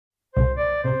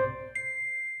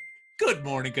Good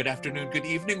morning, good afternoon, good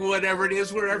evening, whatever it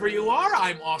is, wherever you are.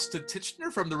 I'm Austin Tichenor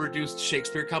from the Reduced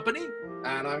Shakespeare Company.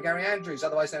 And I'm Gary Andrews,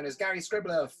 otherwise known as Gary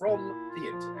Scribbler from the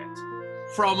internet.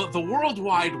 From the World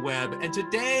Wide Web. And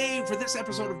today, for this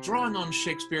episode of Drawing on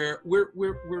Shakespeare,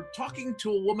 we're talking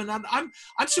to a woman. I'm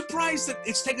surprised that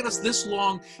it's taken us this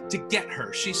long to get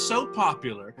her. She's so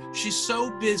popular, she's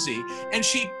so busy, and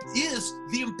she is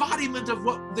the embodiment of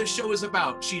what this show is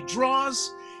about. She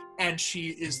draws, and she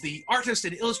is the artist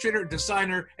and illustrator,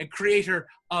 designer, and creator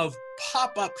of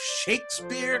Pop-Up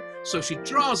Shakespeare. So she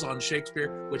draws on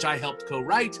Shakespeare, which I helped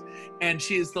co-write. And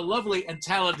she is the lovely and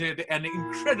talented and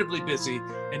incredibly busy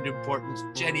and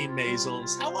important Jennie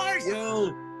Maizels. How are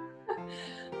you?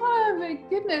 Oh my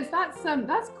goodness,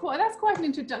 that's quite an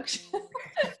introduction.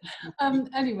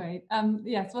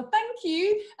 Yes, well, thank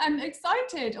you. I'm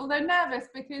excited, although nervous,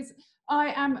 because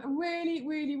I am really,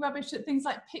 really rubbish at things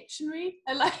like Pictionary.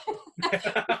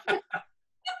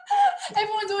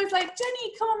 Everyone's always like,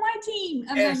 Jennie, come on my team.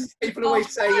 And yes, then, people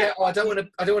always say, "Yeah, I don't want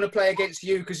to play against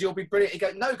you because you'll be brilliant." You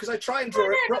go, "No, because I try and draw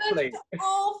it properly." It's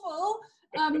awful.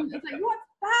 It's like, what's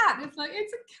that? It's like,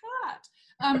 it's a cat.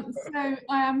 So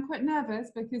I am quite nervous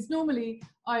because normally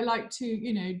I like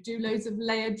to, do loads of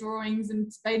layer drawings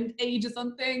and spend ages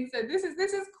on things. So this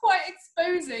is quite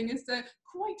exposing as to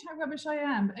quite how rubbish I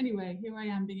am. But anyway, here I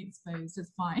am being exposed.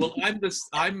 It's fine. Well,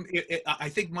 I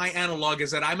think my analog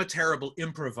is that I'm a terrible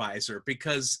improviser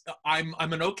because I'm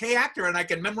an okay actor and I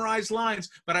can memorize lines,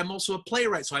 but I'm also a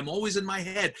playwright. So I'm always in my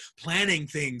head planning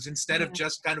things instead of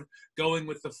just kind of going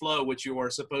with the flow, which you are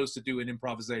supposed to do in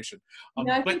improvisation.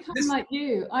 I think I'm like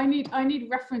you. I need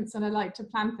reference and I like to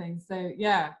plan things. So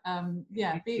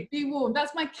be warned.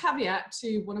 That's my caveat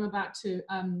to what I'm about to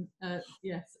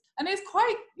yes. And it's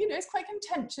quite, it's quite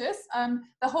contentious.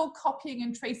 The whole copying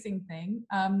and tracing thing.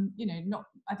 I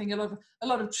think a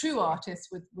lot of true artists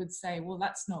would say, well,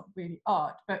 that's not really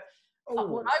art. But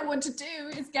what I want to do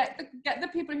is get the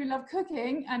people who love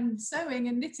cooking and sewing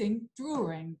and knitting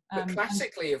drawing. But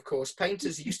classically, of course,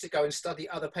 painters used to go and study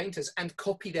other painters and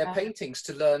copy their paintings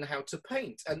to learn how to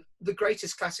paint. And the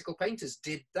greatest classical painters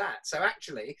did that. So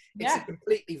actually, it's a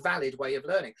completely valid way of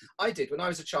learning. I did when I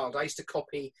was a child. I used to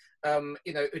copy,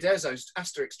 Uderzo's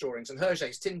Asterix drawings and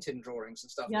Hergé's Tintin drawings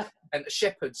and stuff, and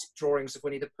Shepard's drawings of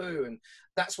Winnie the Pooh. And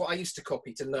that's what I used to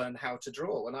copy to learn how to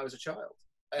draw when I was a child.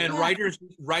 And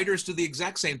writers do the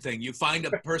exact same thing. You find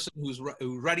a person who's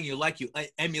writing you like, you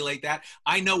emulate that.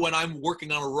 I know when I'm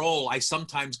working on a role, I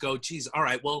sometimes go, geez, all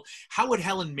right, well, how would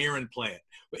Helen Mirren play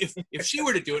it? If she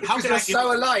were to do it, how could I?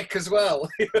 So alike as well.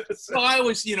 Well, I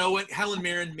always, when Helen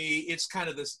Mirren, me, it's kind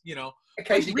of this,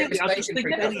 Occasionally never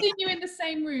seen you in the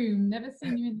same room. Never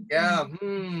seen you in the same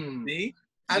room. See?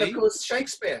 And of course,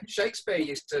 Shakespeare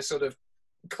used to sort of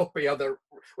copy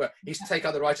he used to take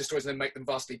other writers' stories and then make them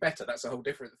vastly better. That's a whole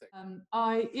different thing.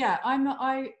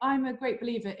 I'm a great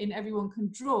believer in everyone can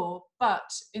draw, but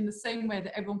in the same way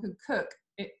that everyone can cook,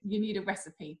 you need a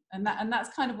recipe, and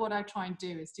that's kind of what I try and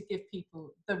do, is to give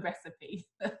people the recipe.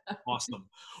 Awesome.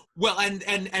 Well, and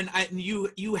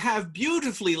you have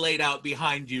beautifully laid out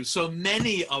behind you so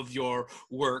many of your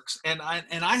works, and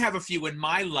I have a few in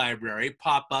my library.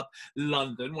 Pop-Up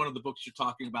London, one of the books you're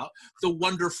talking about, the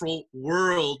wonderful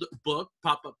World book,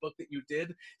 pop-up book that you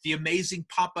did, the amazing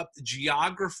Pop-Up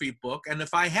Geography book, and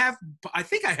I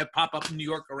think I have Pop-Up New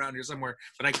York around here somewhere,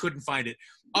 but I couldn't find it.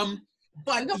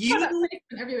 But you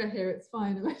everywhere here, it's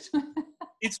fine.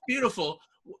 It's beautiful.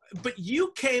 But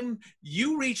you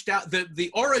reached out,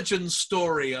 the origin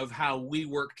story of how we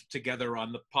worked together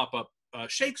on the Pop-Up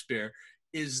Shakespeare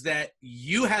is that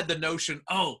you had the notion,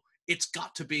 I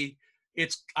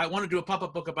want to do a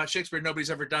pop-up book about Shakespeare, nobody's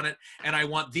ever done it, and I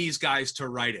want these guys to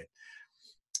write it.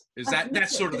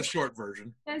 That's sort of the short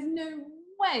version. There's no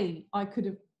way I could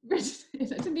have written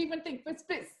it. I didn't even think for a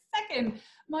split second.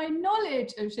 My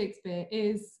knowledge of Shakespeare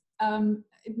is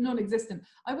non-existent.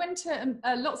 I went to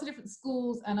lots of different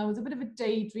schools, and I was a bit of a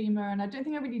daydreamer, and I don't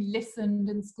think I really listened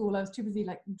in school. I was too busy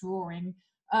drawing,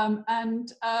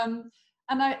 and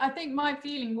I think my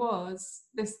feeling was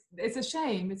this: it's a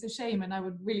shame, and I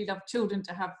would really love children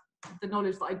to have the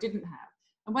knowledge that I didn't have.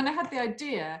 And when I had the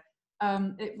idea,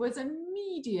 it was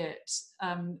immediate,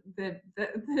 the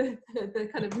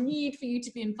kind of need for you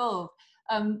to be involved.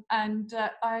 I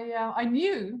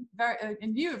knew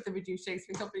of the Reduced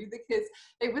Shakespeare Company because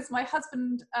it was my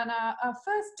husband and our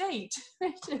first date,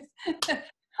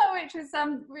 which was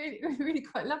really, really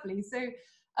quite lovely. So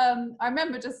I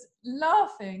remember just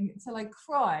laughing till I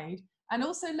cried, and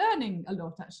also learning a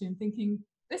lot actually, and thinking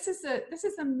this is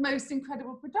the most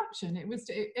incredible production. It was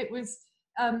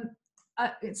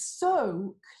it's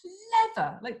so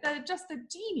clever. Like they're just a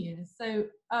genius. So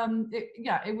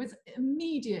it was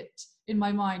immediate in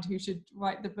my mind who should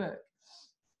write the book.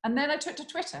 And then I took to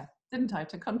Twitter, didn't I,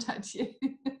 to contact you?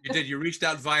 You did. You reached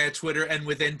out via Twitter, and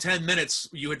within 10 minutes,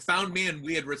 you had found me, and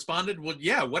we had responded. Well,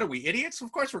 yeah. What are we, idiots?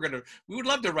 Of course, we would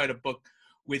love to write a book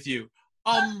with you.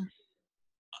 But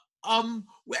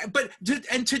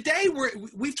today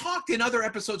we've talked in other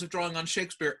episodes of Drawing on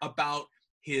Shakespeare about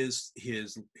his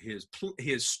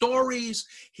stories,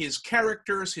 his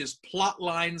characters, his plot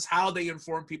lines, how they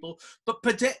inform people. But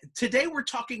today we're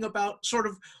talking about sort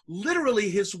of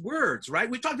literally his words, right?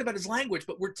 We talked about his language,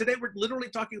 but today we're literally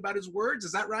talking about his words.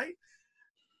 Is that right?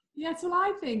 Yes. Well,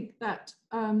 I think that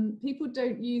people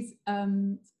don't use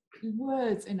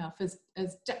words enough as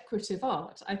decorative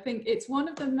art. I think it's one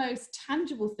of the most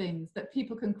tangible things that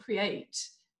people can create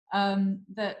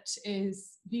that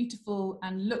is beautiful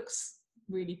and looks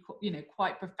really,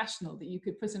 quite professional, that you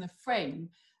could put in a frame.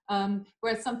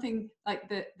 Whereas something like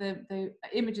the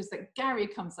images that Gary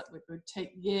comes up with would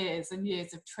take years and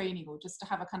years of training, or just to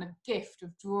have a kind of gift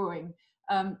of drawing.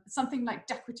 Something like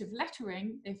decorative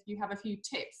lettering, if you have a few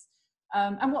tips.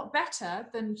 And what better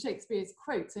than Shakespeare's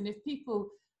quotes? And if people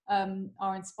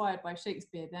are inspired by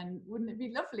Shakespeare, then wouldn't it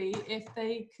be lovely if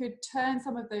they could turn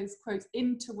some of those quotes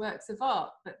into works of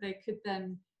art that they could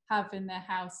then have in their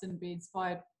house and be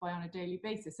inspired by on a daily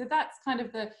basis? So that's kind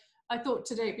of I thought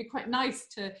today it'd be quite nice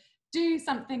to do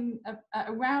something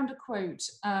around a quote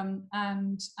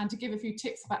and to give a few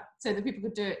tips about, so that people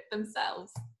could do it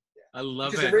themselves. I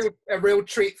love it. It's a real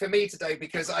treat for me today,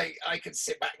 because I could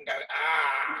sit back and go,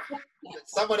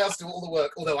 someone else do all the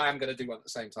work, although I am going to do one at the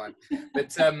same time.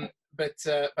 But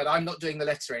I'm not doing the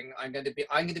lettering. I'm going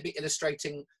to be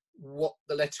illustrating what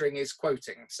the lettering is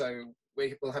quoting. So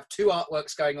we'll have two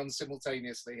artworks going on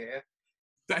simultaneously here.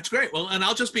 That's great. Well, and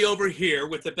I'll just be over here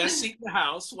with the best seat in the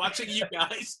house, watching you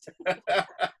guys.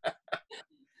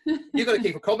 You've got to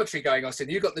keep a commentary going, Austin.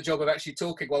 You've got the job of actually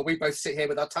talking while we both sit here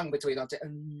with our tongue between our teeth.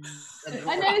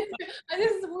 I know,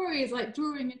 this is the worry, is like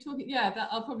drawing and talking. Yeah, that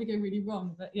I'll probably go really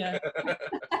wrong, but yeah.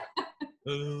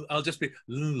 I'll just be,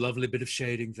 lovely bit of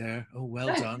shading there. Oh,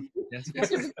 well done. Yes. It's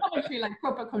just a commentary, like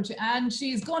proper commentary. And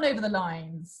she's gone over the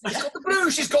lines. She's got the blue.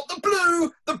 She's got the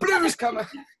blue. The blue's coming.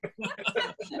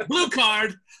 Blue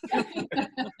card.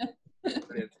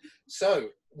 Brilliant. So,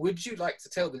 would you like to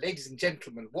tell the ladies and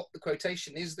gentlemen what the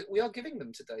quotation is that we are giving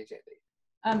them today, Jenny?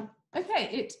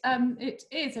 Okay, it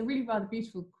is a really rather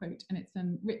beautiful quote, and it's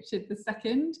from Richard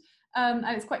II, and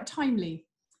it's quite timely.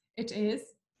 It is,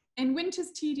 "In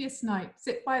winter's tedious night,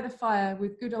 sit by the fire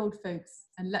with good old folks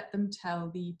and let them tell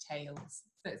thee tales."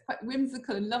 So it's quite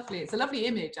whimsical and lovely. It's a lovely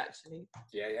image, actually.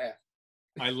 Yeah.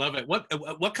 I love it.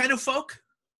 What kind of folk?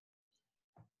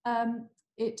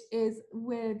 It is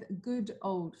with good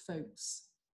old folks.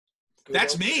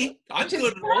 That's me. I'm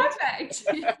good. Perfect.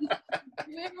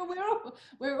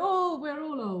 we're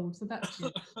all old, so that's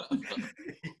good.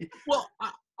 Well,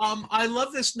 I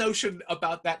love this notion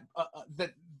about that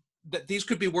that these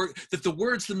could be that the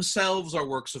words themselves are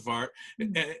works of art.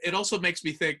 It also makes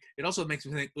me think.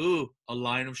 Ooh, a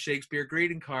line of Shakespeare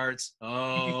greeting cards.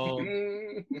 Oh.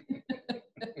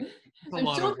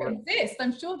 I'm sure they exist.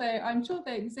 I'm sure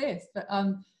they exist. But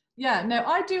yeah, no,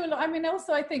 I do a lot. I mean,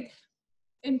 also I think,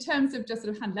 in terms of just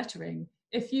sort of hand lettering,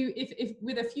 if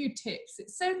with a few tips,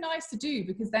 it's so nice to do,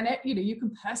 because then you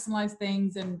can personalize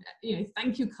things, and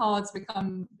thank you cards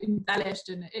become embellished,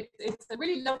 and it's a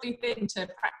really lovely thing to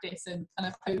practice and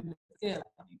kind of hone the skill.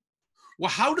 Well,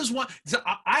 how does one?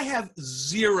 I have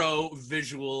zero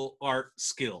visual art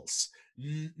skills.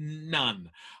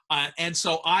 None, and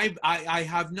so I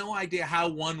have no idea how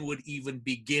one would even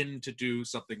begin to do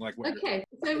something like what. Okay,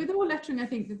 so with all lettering, I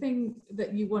think the thing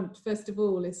that you want first of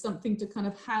all is something to kind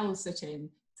of house it in.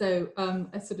 So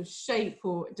a sort of shape,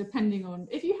 or depending on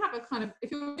if you have if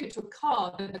you're doing it to a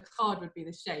card, then the card would be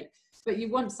the shape. But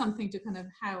you want something to kind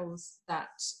of house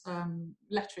that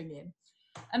lettering in,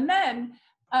 and then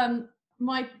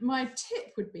my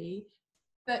tip would be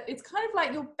that it's kind of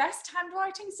like your best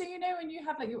handwriting. So, when you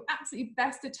have like your absolutely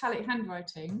best italic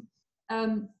handwriting,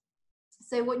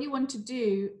 so what you want to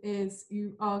do is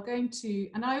you are going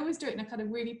to, and I always do it in a kind of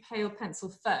really pale pencil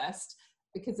first,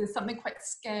 because there's something quite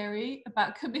scary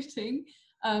about committing.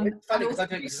 It's funny, because I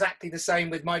do exactly the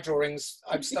same with my drawings.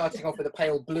 I'm starting off with a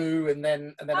pale blue, and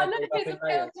then I look, it's a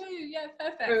pale blue. Yeah,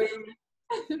 perfect.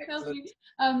 Pale blue.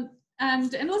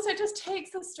 And also it just takes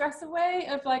the stress away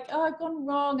of like, oh, I've gone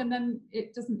wrong, and then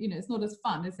it doesn't, it's not as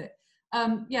fun, is it?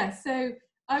 Yeah, so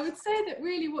I would say that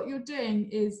really what you're doing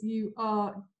is you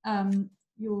are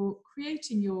you're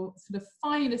creating your sort of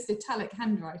finest italic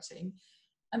handwriting,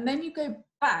 and then you go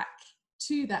back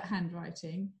to that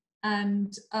handwriting,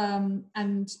 and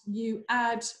you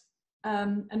add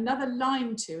another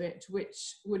line to it,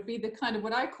 which would be the kind of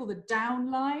what I call the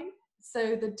down line.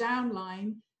 So the down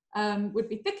line would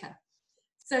be thicker.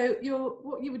 So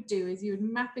what you would do is you would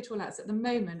map it all out. So at the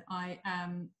moment, I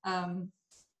am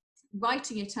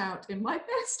writing it out in my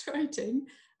best writing,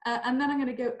 and then I'm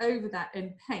going to go over that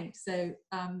in paint. So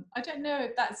I don't know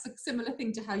if that's a similar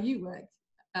thing to how you work,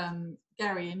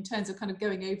 Gary, in terms of kind of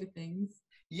going over things.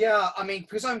 Yeah, I mean,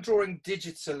 because I'm drawing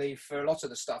digitally for a lot of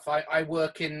the stuff, I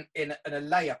work in a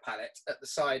layer palette at the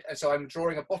side. And so I'm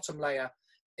drawing a bottom layer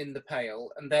in the pale,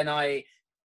 and then I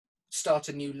start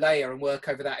a new layer and work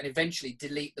over that, and eventually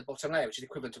delete the bottom layer, which is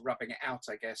equivalent to rubbing it out,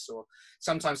 I guess. Or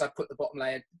sometimes I put the bottom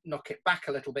layer, knock it back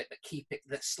a little bit, but keep it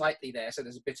slightly there, so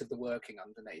there's a bit of the working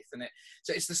underneath. And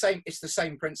so it's the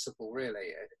same principle,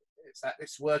 really.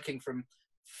 It's working from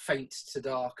faint to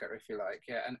darker, if you like,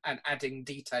 yeah, and adding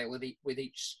detail with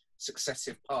each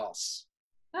successive pass.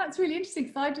 That's really interesting,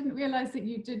 because I didn't realise that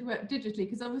you did work digitally,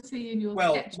 because obviously in your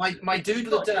sketch, my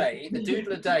doodle a day, the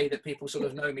doodle a day that people sort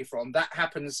of know me from, that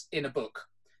happens in a book.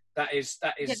 That is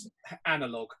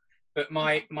analog. But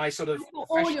my sort of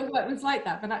all your work was like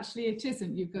that, but actually it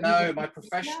isn't. My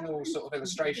professional sort of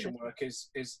illustration work is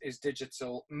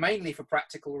digital, mainly for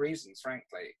practical reasons,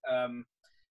 frankly.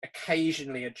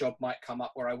 Occasionally a job might come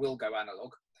up where I will go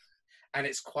analog, and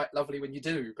it's quite lovely when you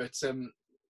do, but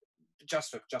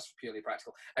just for purely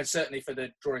practical. And certainly for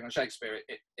the drawing on Shakespeare,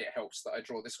 it helps that I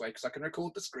draw this way, because I can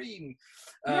record the screen.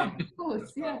 Of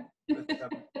course, yeah.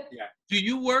 Yeah. Do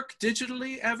you work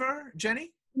digitally ever,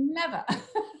 Jenny? Never.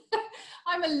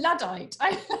 I'm a Luddite.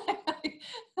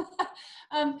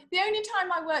 The only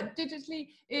time I work digitally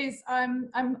is I'm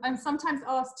sometimes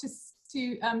asked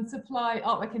to supply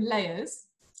artwork in layers,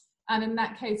 and in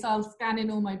that case I'll scan in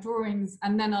all my drawings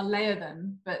and then I'll layer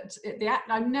them. But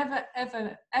I never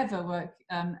ever work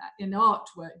in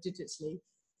artwork digitally.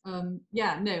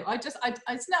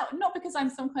 It's not because I'm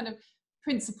some kind of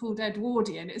principled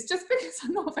Edwardian. It's just because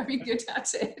I'm not very good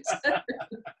at it.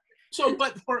 So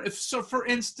for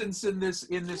instance, in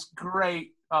this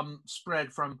great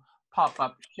spread from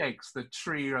Pop-Up Shakes, the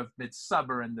tree of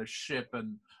Midsummer and the ship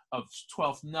and of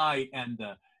Twelfth Night, and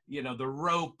the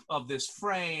rope of this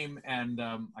frame, and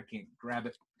I can't grab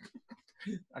it.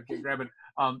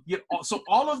 So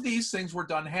all of these things were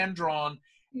done hand drawn,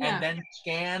 and then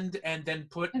scanned and then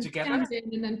put together.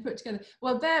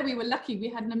 Well, there we were lucky. We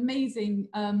had an amazing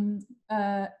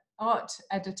art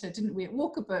editor, didn't we, at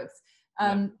Walker Books.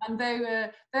 And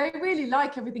they really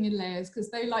like everything in layers,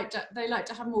 because they like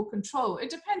to have more control. It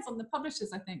depends on the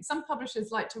publishers, I think. Some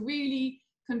publishers like to really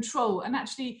control, and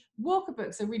actually Walker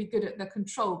Books are really good at the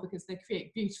control, because they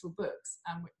create beautiful books,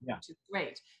 which is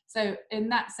great. So in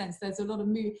that sense, there's a lot of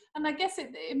move, and I guess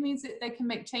it means that they can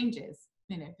make changes,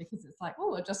 because it's like,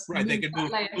 I just they can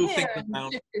move here things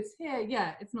around. It's here,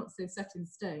 yeah, it's not so set in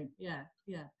stone. Yeah.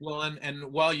 Well, and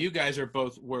while you guys are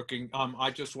both working,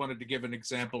 I just wanted to give an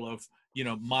example of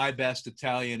my best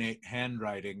Italian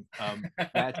handwriting.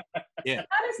 That's it.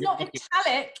 That is not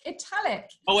italic.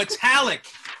 Oh, italic.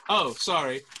 Oh,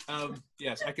 sorry.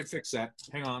 Yes, I can fix that.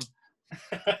 Hang on.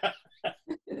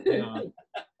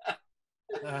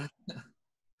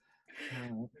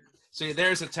 See,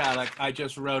 there's italic. I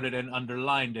just wrote it and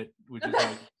underlined it, which is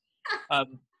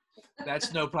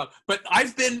that's no problem. But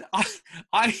I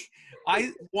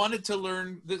wanted to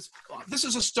learn this. This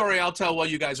is a story I'll tell while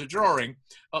you guys are drawing.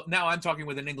 Now I'm talking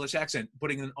with an English accent,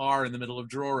 putting an R in the middle of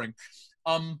drawing.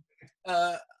 I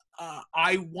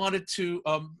wanted to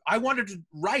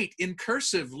write in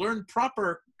cursive, learn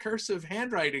proper cursive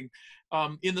handwriting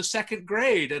in the 2nd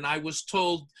grade, and I was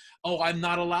told, I'm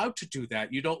not allowed to do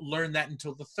that. You don't learn that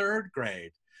until the 3rd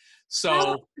grade.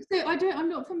 So I'm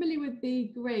not familiar with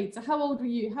the grades. So how old were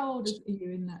you? How old are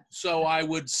you in that? So I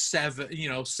would 6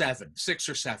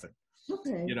 or 7.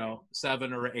 Okay.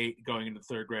 7 or 8 going into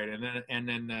 3rd grade, and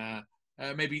then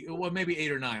maybe 8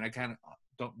 or 9. I kind of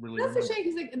don't really. That's a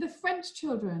shame, because the French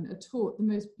children are taught the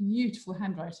most beautiful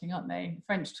handwriting, aren't they?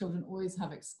 French children always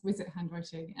have exquisite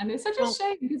handwriting, and it's such a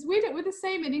shame, because we're the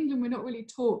same in England. We're not really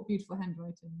taught beautiful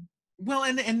handwriting. Well,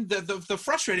 and the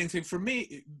frustrating thing for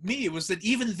me was that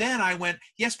even then I went,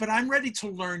 yes, but I'm ready to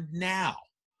learn now.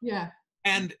 Yeah.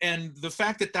 And the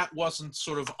fact that wasn't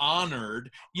sort of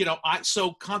honored,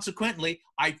 so consequently,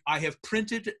 I have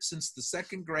printed since the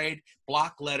 2nd grade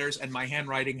block letters, and my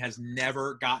handwriting has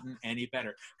never gotten any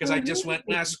better, because I just went,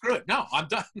 screw it. No, I'm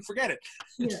done. Forget it.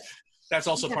 Yeah. That's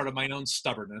also part of my own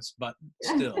stubbornness, but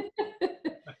still.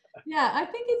 Yeah, I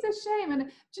think it's a shame. And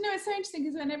it's so interesting,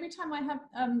 because every time I have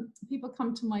people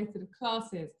come to my sort of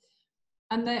classes,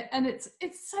 And it's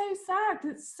so sad.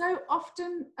 It's so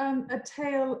often a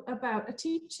tale about a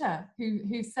teacher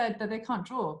who said that they can't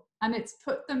draw, and it's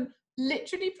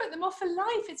literally put them off for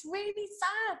life. It's really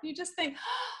sad. You just think,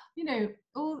 you know,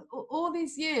 all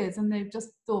these years, and they've just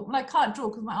thought, well, I can't draw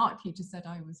because my art teacher said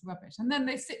I was rubbish. And then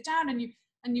they sit down and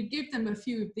you give them a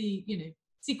few of the, you know,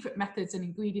 secret methods and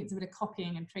ingredients, a bit of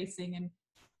copying and tracing,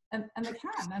 and they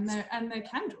can, and they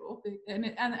can draw, and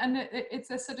it's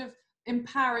a sort of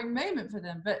empowering moment for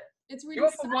them. But it's really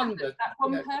sad that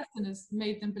one person has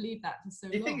made them believe that for so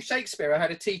long. You think Shakespeare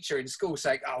had a teacher in school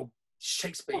saying, "Oh,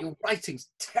 Shakespeare, your writing's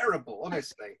terrible,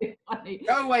 honestly.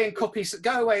 Go away and copy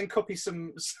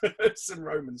some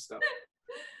Roman stuff."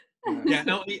 Yeah,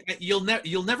 no,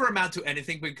 you'll never amount to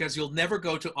anything because you'll never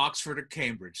go to Oxford or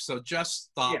Cambridge. So just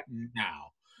stop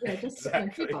now. Yeah, just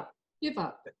give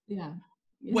up. Yeah.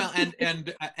 Well,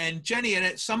 and Jenny, and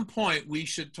at some point we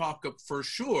should talk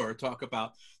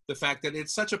about the fact that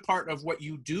it's such a part of what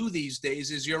you do these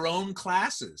days is your own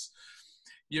classes,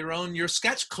 your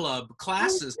sketch club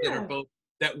classes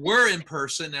that were in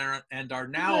person and are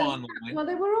now online. Well,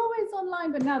 they were always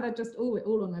online, but now they're just all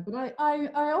online. But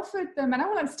I offered them, and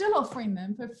I'm still offering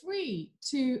them for free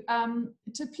to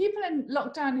people in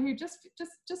lockdown who just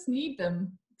need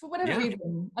them for whatever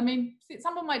reason. I mean,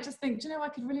 someone might just think, do you know, I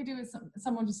could really do with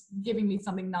someone just giving me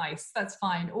something nice. That's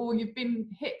fine. Or you've been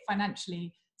hit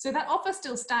financially, so that offer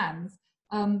still stands.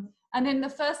 And in the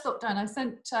first lockdown, I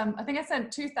sent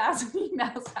 2,000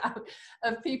 emails out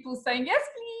of people saying yes,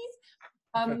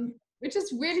 please, which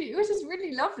is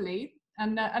really lovely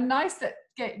and nice that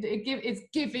it's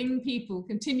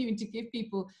continuing to give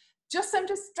people just some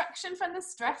distraction from the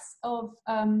stress of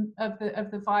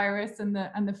the virus and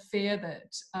the fear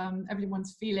that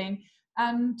everyone's feeling,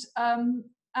 and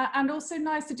also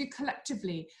nice to do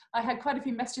collectively. I had quite a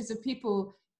few messages of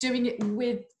people doing it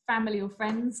with family or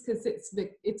friends because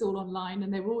it's all online,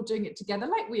 and they were all doing it together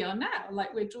like we are now,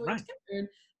 like we're drawing together, and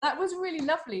that was really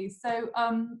lovely. So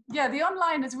the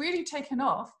online has really taken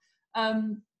off.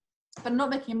 But I'm not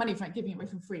making money from it, giving it away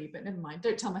for free, but never mind.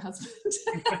 Don't tell my husband.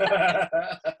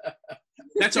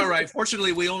 That's all right.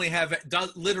 Fortunately, we only have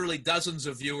literally dozens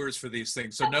of viewers for these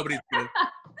things, so nobody's good.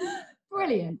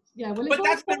 Brilliant. Yeah, well, but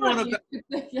that's been one of the...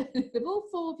 if all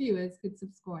 4 viewers could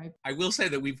subscribe. I will say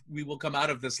that we will come out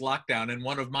of this lockdown, and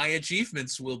one of my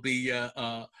achievements will be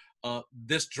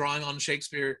this Drawing on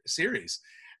Shakespeare series.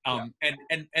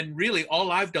 And really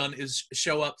all I've done is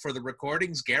show up for the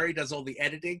recordings. Gary does all the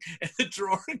editing and the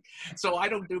drawing, so I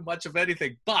don't do much of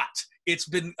anything, but it's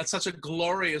been such a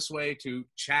glorious way to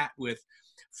chat with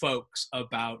folks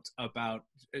about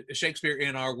Shakespeare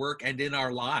in our work and in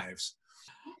our lives.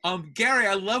 Gary,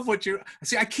 I love what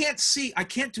I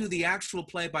can't do the actual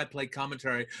play-by-play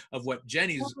commentary of what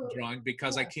Jenny's drawing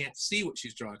because I can't see what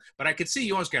she's drawing, but I could see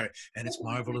yours, Gary. And it's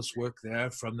marvelous work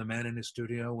there from the man in his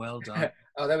studio. Well done.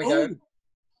 Oh, there we go.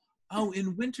 Oh,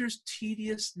 in winter's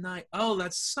tedious night. Oh,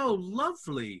 that's so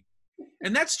lovely.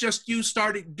 And that's just you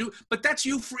but that's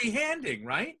you freehanding,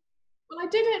 right? Well, I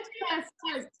did it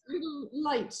first, a little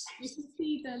light. You can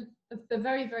see the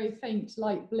very, very faint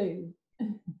light blue.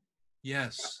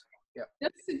 Yes. Yeah.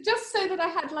 Just so that I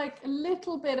had like a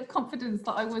little bit of confidence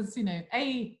that I was, you know,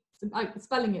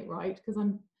 spelling it right because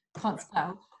I can't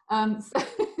spell. So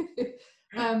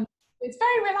it's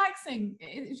very relaxing.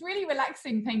 It's really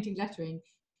relaxing painting lettering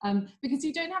because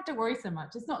you don't have to worry so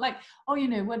much. It's not like, oh, you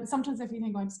know, when sometimes if you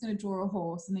think, I'm just going to draw a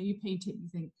horse, and then you paint it, and you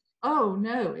think, oh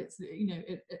no, it's, you know,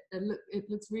 it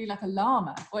looks really like a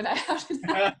llama.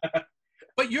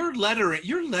 But your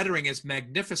lettering is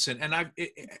magnificent,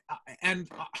 and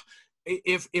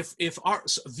if our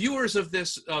viewers of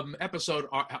this episode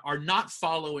are not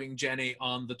following Jenny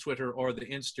on the Twitter or the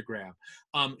Instagram,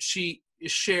 she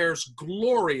shares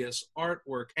glorious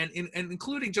artwork, and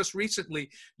including just recently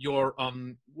your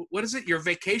what is it? Your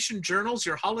vacation journals,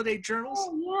 your holiday journals?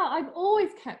 Oh yeah, I've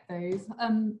always kept those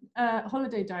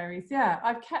holiday diaries. Yeah,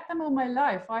 I've kept them all my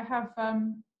life. I have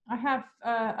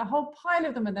a whole pile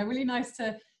of them, and they're really nice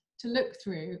to look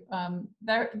through.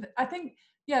 They're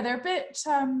a bit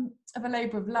of a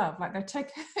labour of love. Like they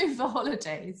take over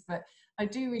holidays, but I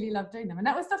do really love doing them. And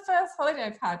that was the first holiday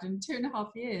I've had in 2.5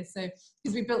 years. So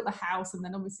because we built the house and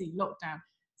then obviously lockdown.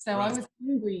 So I was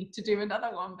hungry to do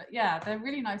another one, but yeah, they're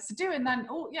really nice to do. And then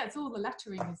it's all the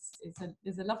lettering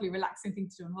is a lovely, relaxing thing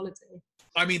to do on holiday.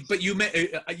 I mean, but you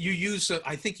use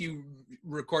I think you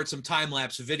record some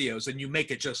time-lapse videos and you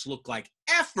make it just look like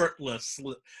effortless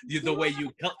the way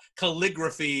you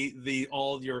calligraphy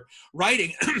all your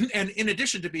writing. And in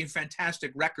addition to being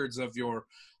fantastic records of your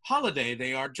holiday,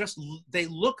 they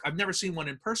look, I've never seen one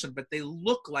in person, but they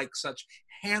look like such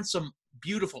handsome,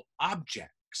 beautiful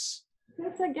objects.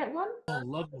 Let's I get one. Oh,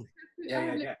 lovely.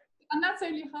 Yeah. And that's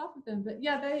only half of them, but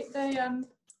yeah,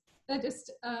 they're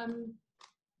just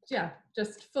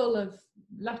just full of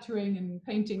lettering and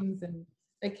paintings and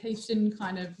vacation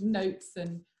kind of notes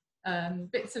and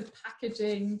bits of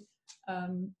packaging.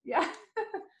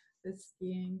 The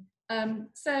skiing.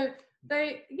 So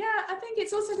I think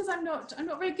it's also because I'm not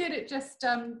very good at just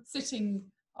sitting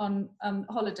on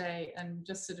holiday and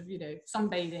just sort of, you know,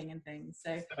 sunbathing and things.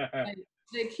 So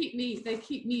they keep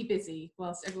me busy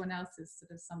whilst everyone else is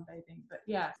sort of sunbathing. But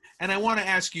yeah. And I want to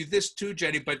ask you this too,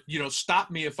 Jenny, but you know, stop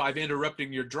me if I'm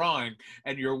interrupting your drawing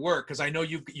and your work, because I know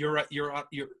you've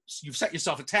set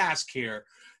yourself a task here.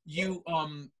 You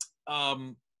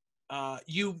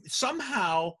you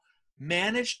somehow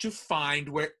managed to find,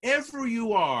 wherever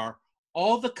you are,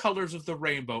 all the colors of the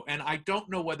rainbow, and I don't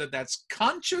know whether that's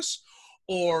conscious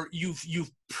or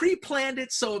you've pre-planned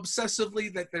it so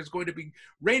obsessively that there's going to be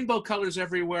rainbow colors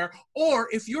everywhere, or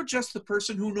if you're just the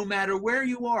person who, no matter where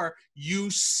you are, you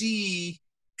see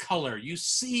color, you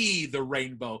see the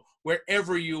rainbow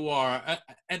wherever you are.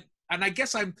 And I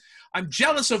guess I'm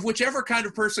jealous of whichever kind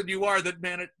of person you are that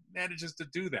manages to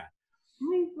do that.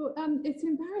 It's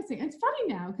embarrassing. It's funny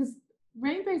now because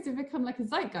rainbows have become like a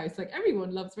zeitgeist. Like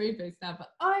everyone loves rainbows now, but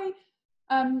I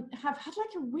have had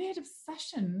like a weird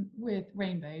obsession with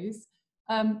rainbows,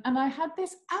 and I had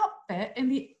this outfit in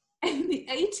the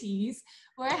 80s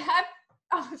where it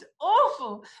was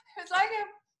awful. It was like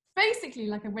basically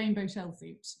like a rainbow shell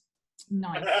suit.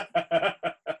 Nice.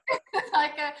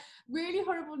 Like a really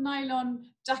horrible nylon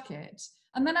jacket.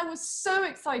 And then I was so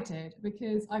excited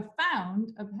because I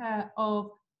found a pair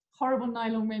of horrible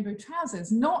nylon rainbow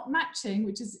trousers, not matching,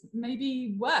 which is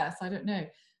maybe worse, I don't know.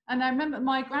 And I remember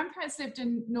my grandparents lived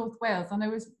in North Wales, and I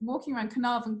was walking around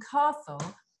Carnarvon Castle,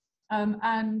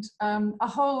 and a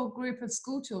whole group of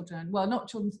school children, well, not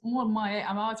children, more than my age,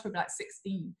 I was probably like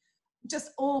 16,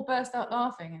 just all burst out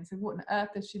laughing and said, what on earth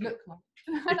does she look like?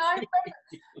 And I remember,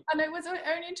 and it was only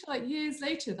until like years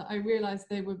later that I realised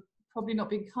they were probably not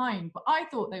being kind, but I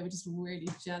thought they were just really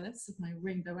jealous of my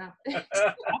rainbow outfit.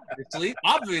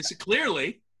 Obviously,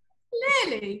 clearly.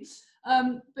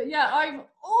 But yeah, I've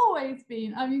always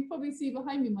been, I mean, you probably see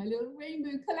behind me my little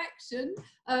rainbow collection.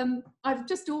 I've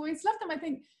just always loved them, I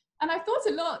think. And I thought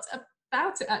a lot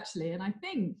about it actually. And I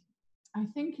think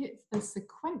it's the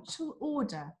sequential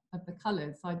order of the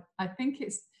colours. I think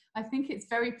it's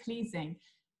very pleasing.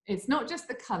 It's not just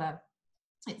the colour.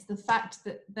 It's the fact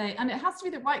that and it has to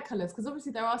be the right colours, because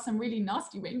obviously there are some really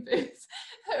nasty rainbows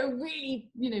that are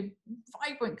really, you know,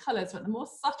 vibrant colours, but the more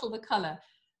subtle the colour.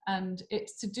 And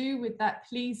it's to do with that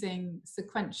pleasing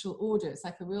sequential order. It's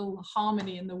like a real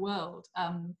harmony in the world.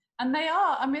 And they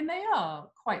are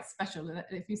quite special.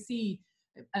 If you see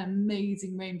an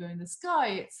amazing rainbow in the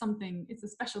sky, it's a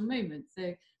special moment.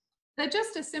 So they're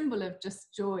just a symbol of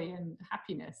just joy and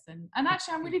happiness. And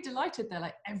actually, I'm really delighted they're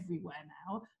like everywhere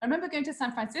now. I remember going to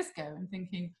San Francisco and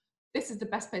thinking, this is the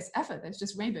best place ever. There's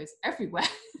just rainbows everywhere.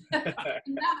 and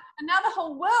now the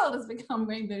whole world has become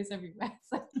rainbows everywhere.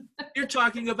 So. You're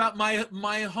talking about my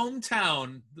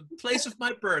hometown, the place of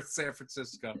my birth, San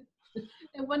Francisco.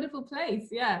 A wonderful place,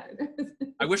 yeah.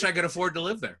 I wish I could afford to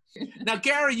live there. Now,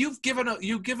 Gary, you've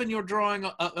given your drawing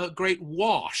a great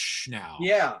wash now.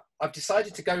 Yeah, I've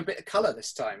decided to go a bit of colour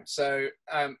this time. So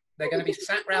they're going to be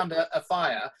sat round a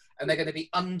fire, and they're going to be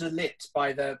underlit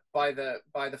by the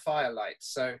firelight.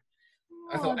 So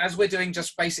I thought, as we're doing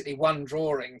just basically one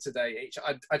drawing today each,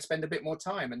 I'd spend a bit more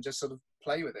time and just sort of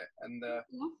play with it and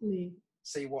lovely.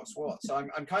 See what's what. So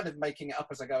I'm kind of making it up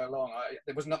as I go along.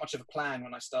 There was not much of a plan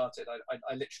when I started.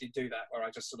 I literally do that, where I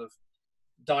just sort of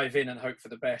dive in and hope for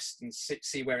the best and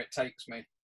see where it takes me.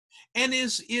 And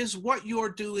is what you're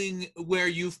doing where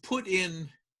you've put in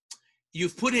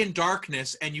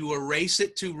darkness and you erase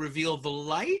it to reveal the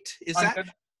light?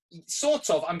 Sort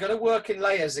of. I'm going to work in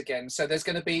layers again. So there's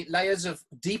going to be layers of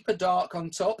deeper dark on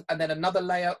top, and then another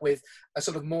layer with a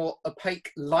sort of more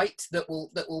opaque light that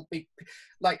will be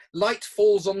like light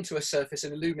falls onto a surface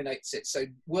and illuminates it. So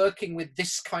working with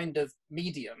this kind of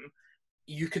medium,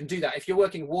 you can do that. If you're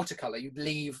working watercolor, you'd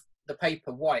leave the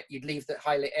paper white, you'd leave the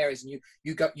highlight areas, and you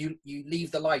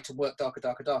leave the light and work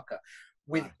darker.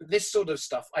 With this sort of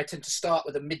stuff, I tend to start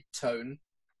with a mid-tone,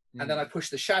 and then I push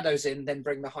the shadows in, then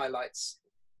bring the highlights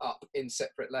up in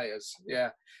separate layers. Yeah,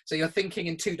 so you're thinking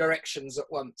in two directions at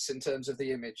once in terms of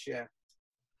the image. Yeah.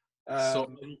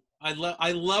 So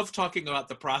I love talking about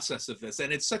the process of this,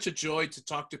 and it's such a joy to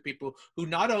talk to people who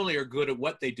not only are good at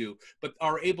what they do, but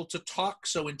are able to talk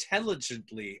so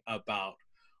intelligently about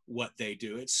what they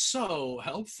do. It's so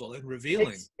helpful and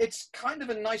revealing. It's kind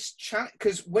of a nice challenge,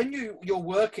 because when you're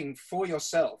working for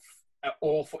yourself,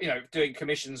 or for, doing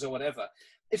commissions or whatever.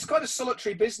 It's quite a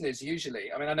solitary business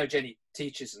usually. I mean, I know Jenny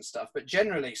teaches and stuff, but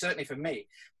generally, certainly for me,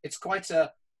 it's quite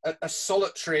a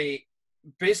solitary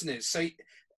business. So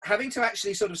having to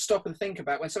actually sort of stop and think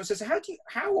about when someone says,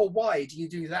 how or why do you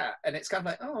do that? And it's kind of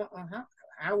like,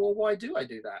 how or why do I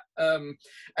do that?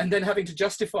 And then having to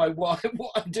justify why,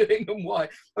 what I'm doing and why.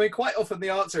 I mean, quite often the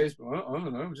answer is, well, I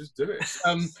don't know, just do it.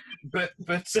 But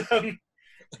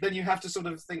then you have to sort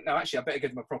of think, no, actually, I better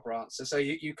give them a proper answer. So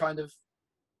you kind of,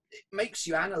 it makes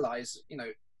you analyze,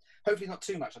 hopefully not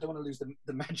too much. I don't want to lose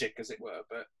the magic, as it were,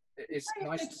 but it's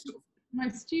nice to sort of... My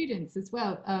students as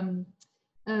well,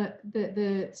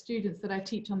 the students that I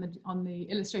teach on the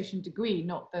illustration degree,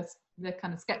 not the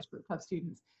kind of Sketchbook Club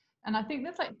students. And I think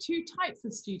there's like two types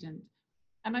of student.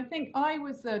 And I think I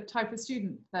was the type of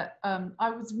student that I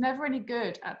was never any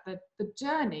good at the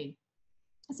journey.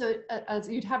 So as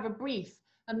you'd have a brief,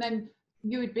 and then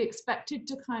you would be expected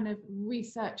to kind of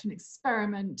research and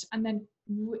experiment and then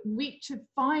reach a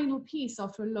final piece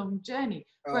after a long journey.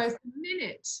 Whereas the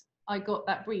minute I got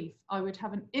that brief, I would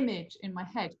have an image in my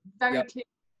head, very clear,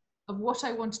 of what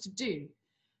I wanted to do.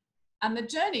 And the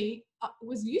journey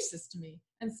was useless to me.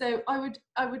 And so I would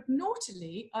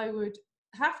naughtily, I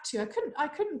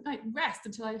couldn't like rest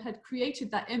until I had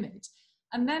created that image.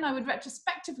 And then I would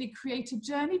retrospectively create a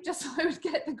journey just so I would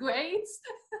get the grades.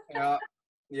 Yeah.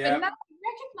 Yeah. And now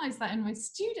I recognize that in my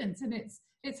students, and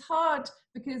it's hard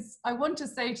because I want to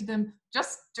say to them,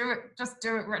 just do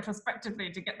it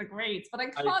retrospectively to get the grades, but I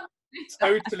can't.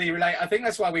 Totally relate. I think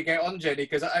that's why we get on, Jenny,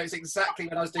 because it was exactly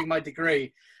when I was doing my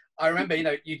degree. I remember,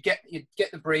 you'd get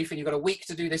the brief and you've got a week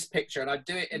to do this picture, and I'd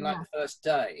do it in like the first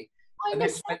day. And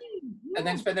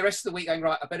then spend the rest of the week going,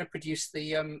 right, I better produce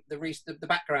the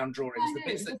background drawings, the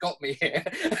bits that got me here.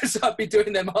 So I'd be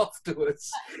doing them afterwards.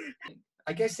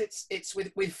 I guess it's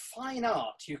with fine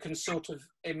art, you can sort of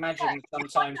imagine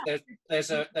sometimes there's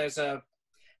the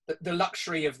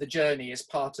luxury of the journey is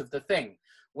part of the thing.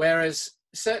 Whereas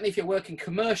certainly if you're working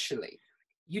commercially,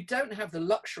 you don't have the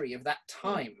luxury of that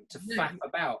time to faff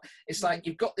about. It's like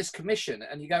you've got this commission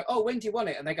and you go, oh, when do you want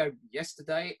it? And they go,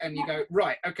 yesterday. And you go,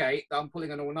 right, okay, I'm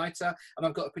pulling an all-nighter and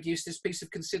I've got to produce this piece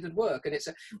of considered work. And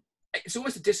it's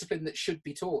almost a discipline that should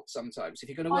be taught sometimes if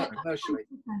you're going to work commercially.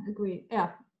 I agree,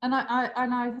 yeah. And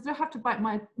I have to bite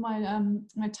my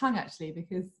tongue actually,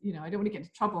 because I don't want to get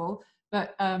into trouble,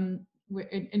 but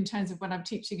in terms of when I'm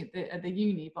teaching at the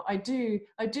uni. But I do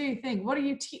think,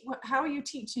 how are you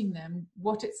teaching them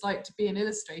what it's like to be an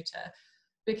illustrator?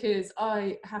 Because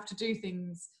I have to do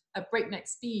things at breakneck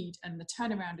speed, and the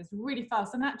turnaround is really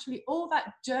fast. And actually, all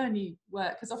that journey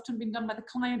work has often been done by the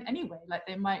client anyway. Like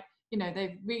they might,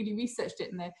 they've really researched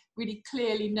it and they really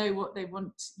clearly know what they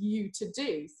want you to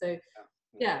do. So.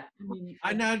 Yeah,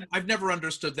 I've never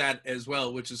understood that as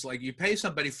well, which is like you pay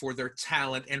somebody for their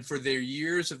talent and for their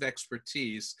years of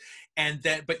expertise,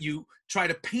 but you try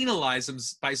to penalize them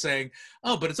by saying,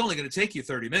 oh, but it's only going to take you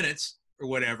 30 minutes or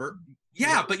whatever.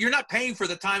 Yeah, but you're not paying for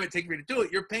the time it takes me to do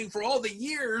it. You're paying for all the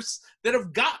years that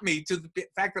have got me to the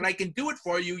fact that I can do it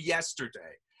for you yesterday.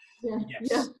 Yeah.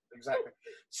 Yes, exactly.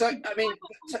 So, I mean, it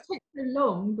takes so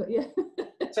long, but yeah.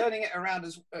 Turning it around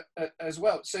as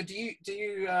well. So do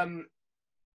you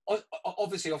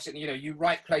obviously, you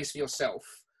write plays for yourself,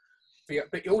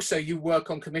 but also you work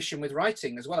on commission with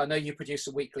writing as well. I know you produce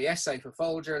a weekly essay for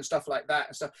Folger and stuff like that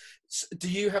and stuff. So do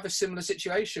you have a similar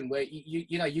situation where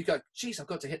you go, geez, I've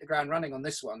got to hit the ground running on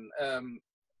this one?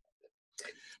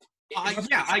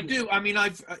 Yeah, I do. I mean,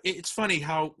 it's funny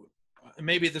how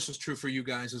maybe this is true for you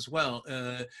guys as well.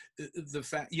 The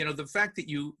fact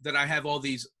that I have all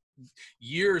these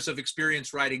years of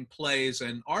experience writing plays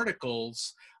and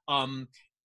articles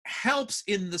helps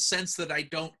in the sense that I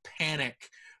don't panic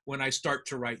when I start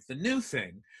to write the new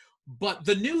thing. But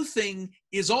the new thing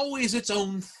is always its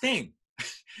own thing.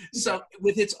 So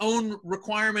with its own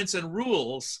requirements and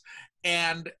rules,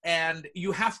 and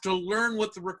you have to learn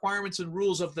what the requirements and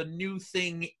rules of the new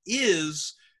thing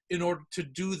is in order to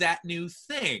do that new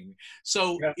thing.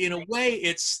 So in a way,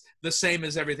 it's the same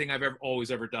as everything I've always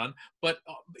ever done. But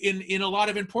in a lot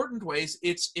of important ways,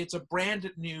 it's a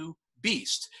brand new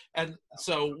beast. And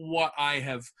so what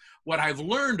I've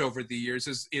learned over the years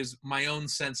is my own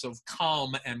sense of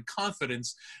calm and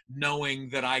confidence, knowing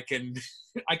that I can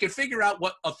figure out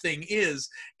what a thing is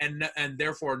and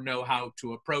therefore know how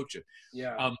to approach it.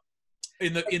 Yeah.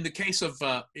 In the case of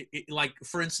like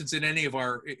for instance, in any of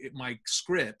my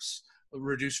scripts,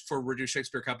 Reduced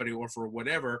Shakespeare Company or for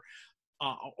whatever,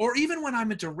 or even when I'm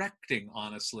directing,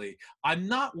 honestly, I'm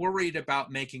not worried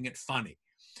about making it funny.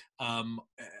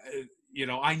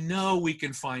 I know we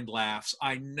can find laughs.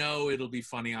 I know it'll be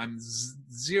funny. I'm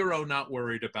zero not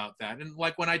worried about that. And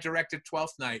like when I directed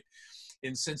Twelfth Night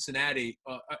in Cincinnati,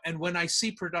 and when I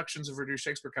see productions of Reduced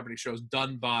Shakespeare Company shows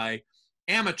done by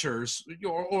amateurs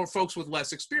or folks with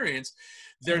less experience,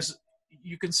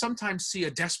 you can sometimes see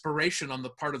a desperation on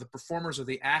the part of the performers or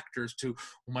the actors to,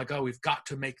 oh my God, we've got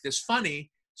to make this funny.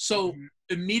 So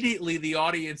immediately the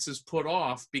audience is put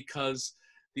off because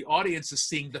the audience is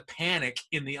seeing the panic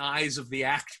in the eyes of the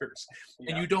actors.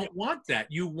 And you don't want that.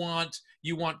 You want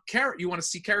to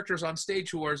see characters on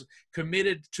stage who are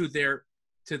committed to their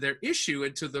issue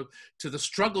and to the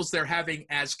struggles they're having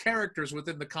as characters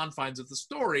within the confines of the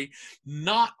story,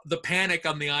 not the panic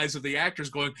on the eyes of the actors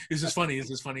going, is this funny? Is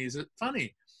this funny? Is it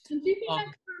funny? And do you think that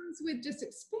comes with just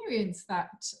experience, that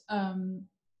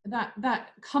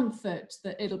comfort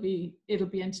that it'll be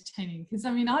entertaining? Because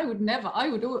I mean, I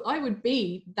would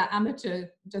be that amateur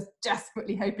just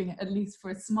desperately hoping at least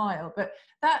for a smile, but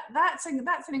that's an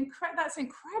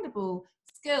incredible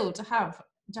skill to have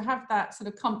that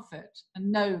sort of comfort and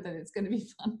know that it's going to be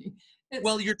funny.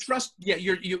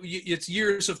 It's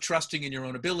years of trusting in your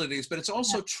own abilities, but it's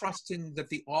also trusting that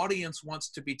the audience wants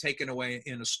to be taken away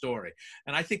in a story.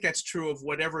 And I think that's true of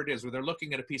whatever it is, whether they're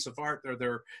looking at a piece of art or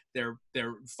they're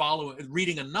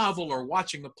reading a novel or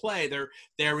watching a play.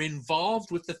 They're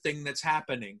involved with the thing that's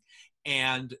happening,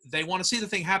 and they want to see the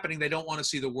thing happening. They don't want to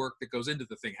see the work that goes into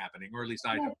the thing happening, or at least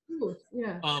I do.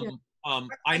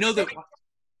 I know that.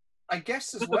 I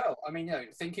guess as well. I mean,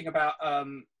 thinking about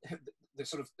the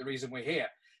sort of the reason we're here.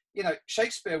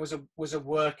 Shakespeare was a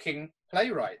working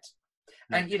playwright,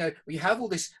 and we have all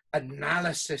this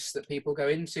analysis that people go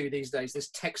into these days, this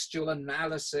textual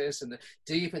analysis and the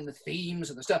deep in the themes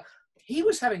and the stuff. He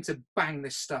was having to bang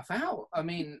this stuff out. I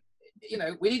mean,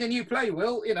 we need a new play,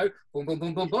 Will. Boom, boom,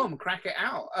 boom, boom, boom, crack it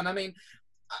out. And I mean,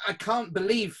 I can't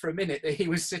believe for a minute that he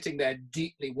was sitting there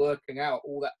deeply working out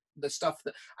all that. The stuff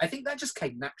that I think that just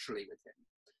came naturally with him.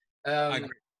 I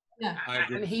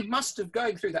agree. And he must have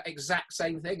going through that exact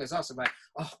same thing as us about,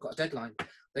 I've got a deadline.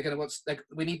 They're going to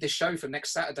we need this show for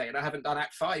next Saturday and I haven't done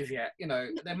Act 5 yet.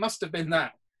 There must have been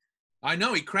that. I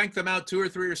know he cranked them out 2 or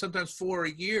 3 or sometimes 4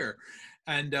 a year.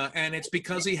 And it's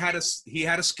because he had a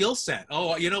skill set.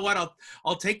 Oh, you know what?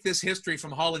 I'll take this history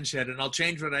from Holinshed and I'll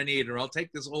change what I need, or I'll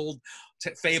take this old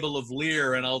fable of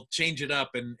Lear and I'll change it up,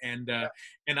 and I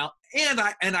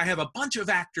have a bunch of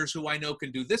actors who I know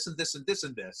can do this and this and this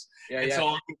and this,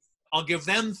 so I'll give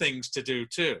them things to do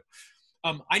too.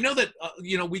 I know that,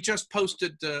 we just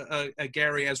posted,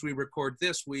 Gary, as we record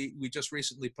this, we just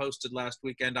recently posted last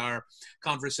weekend our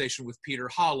conversation with Peter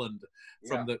Holland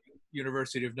from the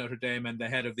University of Notre Dame and the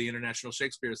head of the International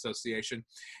Shakespeare Association.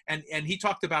 And he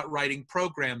talked about writing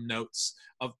program notes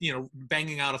of,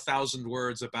 banging out 1,000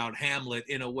 words about Hamlet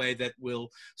in a way that will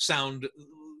sound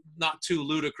not too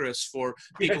ludicrous for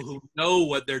people who know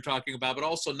what they're talking about, but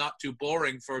also not too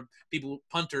boring for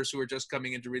punters who are just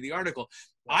coming in to read the article.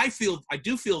 I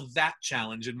do feel that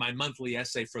challenge in my monthly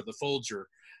essay for the Folger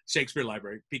Shakespeare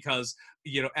Library, because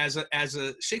as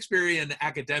a Shakespearean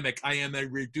academic, I am a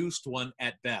reduced one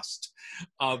at best.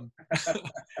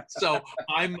 So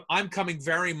I'm coming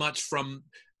very much from,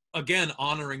 again,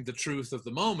 honoring the truth of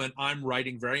the moment. I'm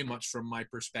writing very much from my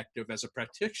perspective as a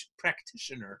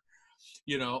practitioner.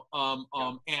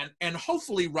 And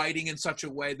hopefully writing in such a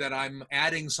way that I'm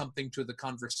adding something to the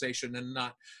conversation and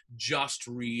not just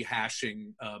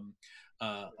rehashing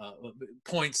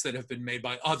points that have been made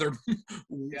by other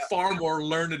far more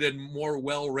learned and more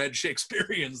well-read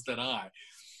Shakespeareans than I.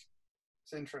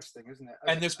 It's interesting, isn't it?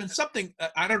 And there's been something,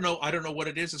 I don't know what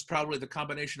it is. It's probably the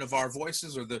combination of our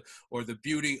voices or the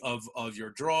beauty of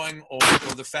your drawing or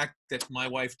the fact that my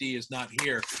wife Dee is not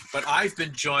here. But I've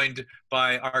been joined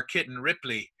by our kitten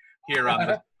Ripley here on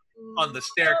the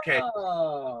staircase,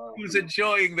 who's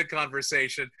enjoying the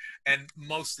conversation and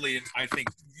mostly, I think,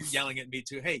 yelling at me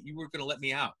too. Hey, you were going to let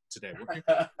me out today.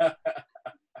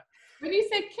 When you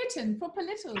say kitten, proper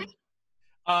little.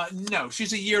 No,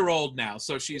 she's a year old now,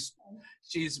 so she's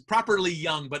properly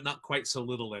young, but not quite so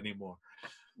little anymore.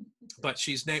 But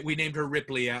we named her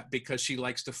Ripley because she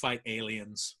likes to fight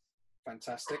aliens.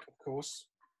 Fantastic, of course.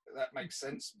 That makes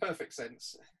sense. Perfect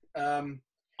sense.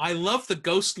 I love the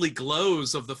ghostly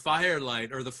glows of the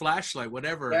firelight or the flashlight,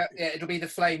 whatever. Yeah, it'll be the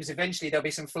flames. Eventually, there'll be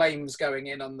some flames going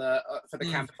in on for the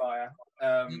campfire,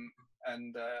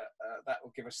 and that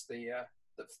will give us the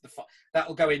that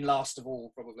will go in last of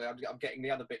all, probably. I'm getting the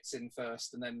other bits in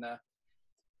first, and then the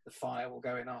fire will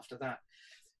go in after that.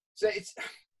 So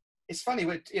it's funny.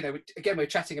 We're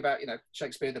chatting about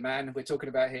Shakespeare the man. We're talking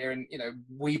about here, and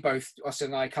we both, Austin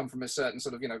and I, come from a certain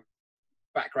sort of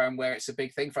background where it's a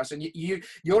big thing for us. And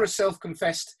you're a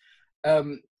self-confessed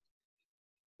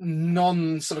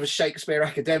non sort of Shakespeare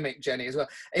academic, Jenny, as well.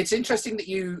 It's interesting that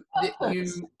you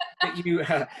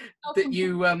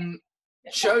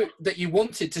showed that you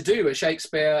wanted to do a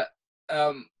Shakespeare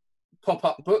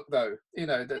pop-up book, though. You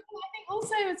know that. I think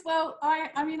also as well.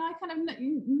 I mean, I kind of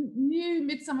knew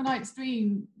Midsummer Night's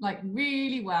Dream like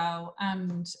really well,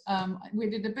 and we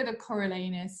did a bit of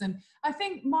Coriolanus, and I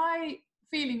think my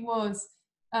feeling was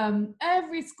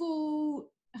every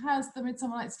school has the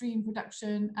Midsummer Night's Dream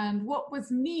production, and what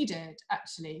was needed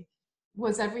actually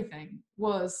was everything,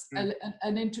 was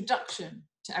an introduction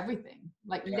to everything,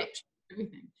 like literally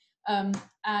everything.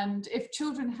 And if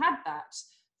children had that,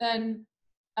 then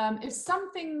if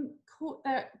something caught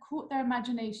their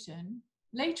imagination,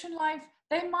 later in life,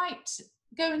 they might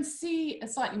go and see a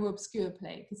slightly more obscure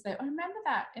play, because I remember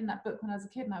that in that book when I was a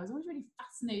kid, and I was always really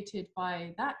fascinated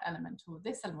by that element or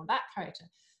this element or that character.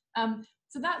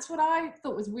 So that's what I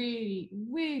thought was really,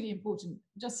 really important.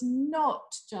 Just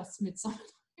not just Midsummer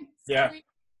Night's Dream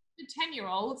for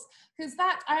 10-year-olds, because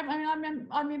that I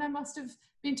mean I must have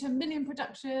been to a million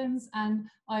productions, and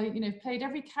I played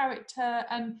every character,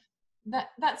 and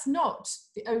that's not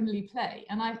the only play.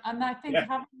 And I think having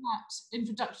that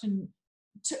introduction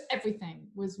to everything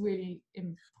was really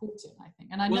important. I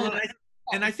think, and I know.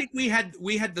 And I think we had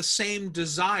the same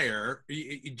desire,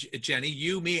 Jenny,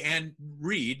 you, me, and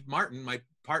Reed Martin, my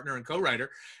partner and co-writer.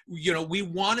 We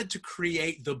wanted to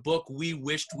create the book we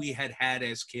wished we had had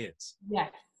as kids.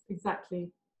 Yes,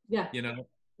 exactly. Yeah.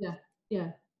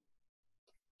 Yeah.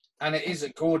 And it is a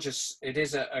gorgeous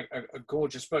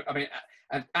gorgeous book. I mean,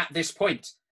 and at this point,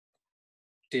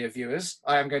 dear viewers,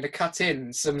 I am going to cut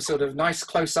in some sort of nice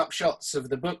close-up shots of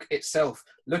the book itself.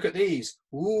 Look at these.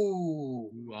 Ooh.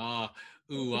 Ooh, ah.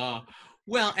 Ooh, ah.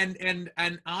 Well, and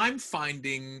I'm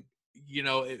finding,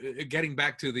 getting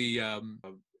back to the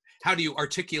how do you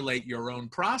articulate your own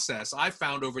process? I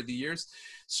found over the years,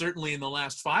 certainly in the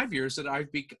last 5 years, that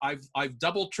I've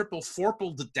double, triple,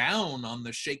 fourpled down on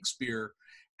the Shakespeare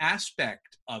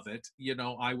aspect of it.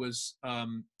 I was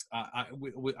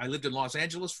I lived in Los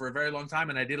Angeles for a very long time,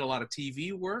 and I did a lot of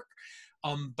TV work.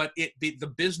 But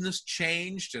the business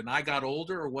changed, and I got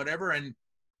older or whatever, and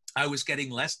I was getting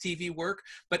less TV work.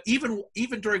 But even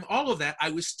during all of that, I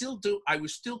was still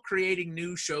creating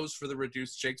new shows for the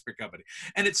Reduced Shakespeare Company.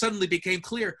 And it suddenly became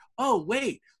clear, oh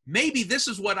wait, maybe this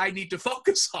is what I need to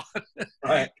focus on.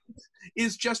 Right.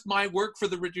 Is just my work for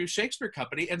the Reduced Shakespeare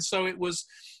Company. And so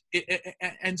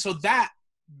that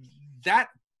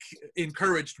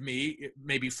encouraged me,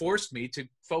 maybe forced me to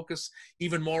focus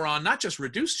even more on not just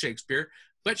Reduced Shakespeare,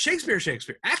 but Shakespeare,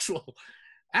 actual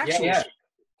Shakespeare.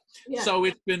 Yeah. So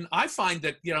I find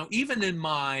that, even in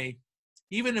my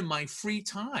free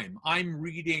time, I'm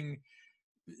reading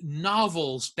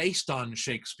novels based on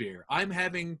Shakespeare. I'm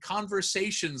having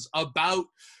conversations about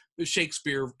the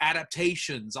Shakespeare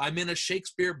adaptations. I'm in a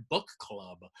Shakespeare book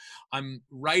club. I'm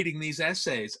writing these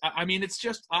essays. I mean, it's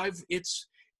just,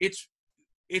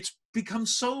 it's become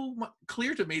so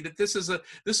clear to me that this is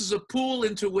a pool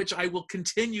into which I will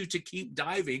continue to keep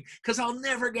diving, because I'll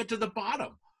never get to the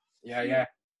bottom. Yeah.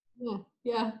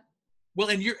 Well,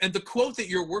 and the quote that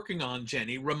you're working on,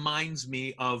 Jenny, reminds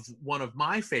me of one of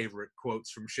my favorite quotes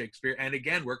from Shakespeare. And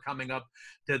again, we're coming up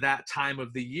to that time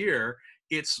of the year.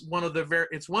 It's one of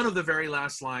the very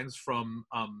last lines from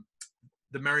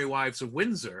The Merry Wives of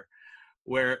Windsor,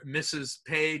 where Mrs.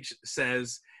 Page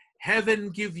says,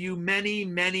 "Heaven give you many,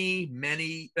 many,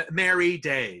 many merry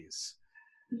days.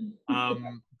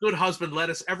 Good husband,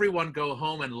 let us everyone go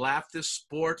home and laugh this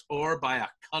sport or by a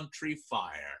country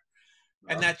fire."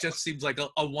 And that just seems like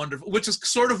a wonderful, which is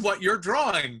sort of what you're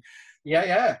drawing.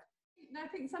 Yeah. I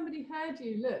think somebody heard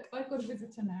you. Look, I've got a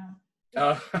visitor now.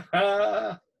 I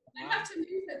have to move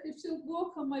it if she'll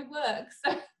walk on my work.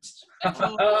 So.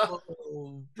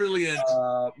 Oh, brilliant.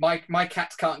 My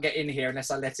cat can't get in here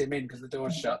unless I let him in because the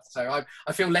door's shut. So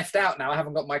I feel left out now. I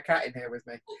haven't got my cat in here with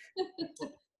me.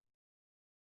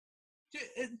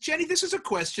 Jenny, this is a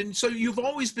question. So you've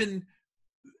always been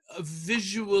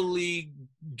visually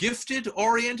gifted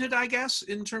oriented, I guess,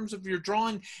 in terms of your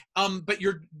drawing, but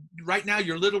right now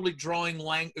you're literally drawing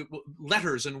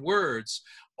letters and words.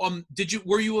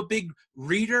 Were you a big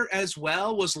reader as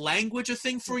well? Was language a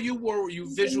thing for you, or were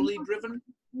you visually driven?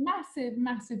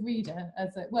 Massive reader. I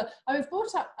was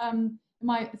brought up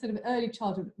my sort of early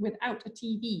childhood without a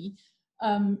TV,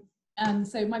 and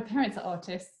so my parents are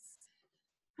artists.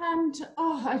 And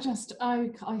I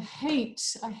hate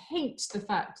the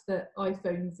fact that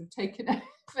iPhones have taken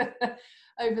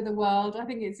over the world. I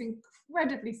think it's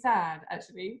incredibly sad,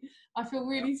 actually. I feel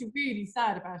really, really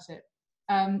sad about it.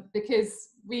 because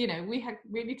we had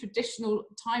really traditional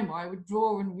time where I would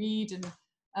draw and read, and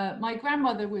my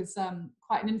grandmother was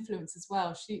quite an influence as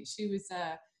well. She was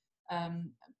a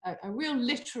real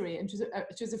literary, and she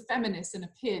was a feminist and a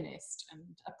pianist and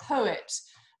a poet.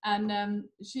 And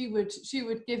she would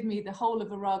give me the whole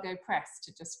of Arago Press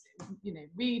to just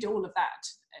read all of that,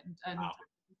 and wow.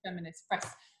 Feminist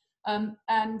press.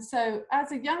 And so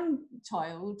as a young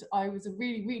child, I was a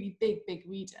really, really big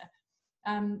reader.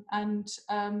 And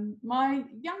my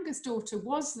youngest daughter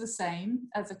was the same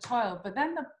as a child, but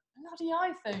then the bloody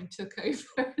iPhone took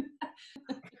over.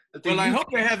 Well, I hope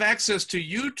they have access to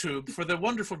YouTube for the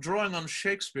wonderful Drawing on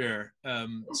Shakespeare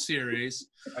series.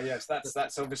 Oh yes,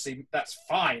 that's obviously, that's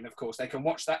fine. Of course, they can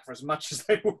watch that for as much as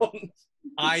they want.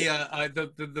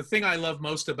 The thing I love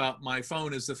most about my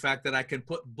phone is the fact that I can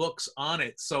put books on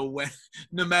it. So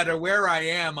no matter where I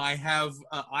am, I have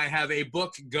a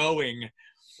book going.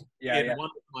 One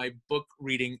of my book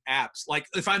reading apps. Like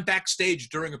if I'm backstage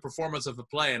during a performance of a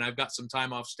play and I've got some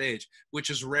time off stage,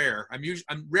 which is rare.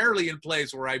 I'm rarely in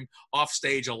plays where I'm off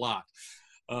stage a lot.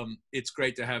 It's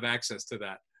great to have access to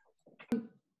that.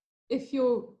 If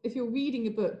you're reading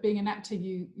a book, being an actor,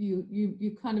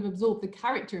 you kind of absorb the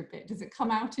character a bit. Does it come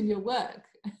out in your work?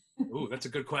 Ooh, that's a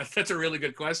good question. That's a really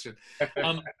good question.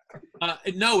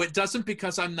 No, it doesn't,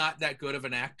 because I'm not that good of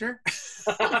an actor.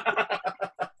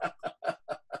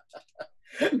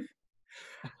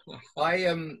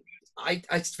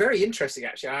 It's very interesting,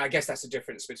 actually. I guess that's the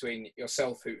difference between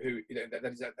yourself, who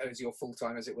that is your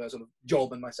full-time, as it were, sort of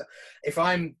job, and myself. If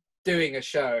I'm doing a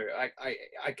show,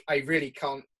 I really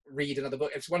can't read another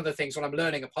book. It's one of the things when I'm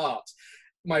learning a part,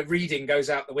 my reading goes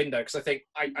out the window, because I think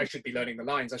I should be learning the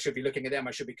lines, I should be looking at them,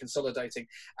 I should be consolidating,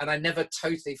 and I never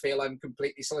totally feel I'm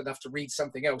completely solid enough to read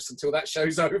something else until that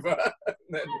show's over.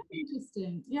 That's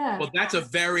interesting. Yeah. Well, that's a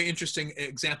very interesting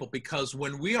example, because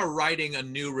when we are writing a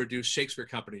new Reduced Shakespeare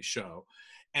Company show,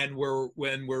 and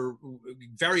when we're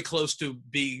very close to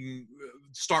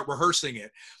start rehearsing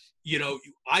it,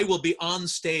 I will be on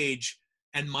stage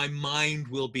and my mind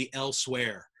will be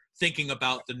elsewhere, thinking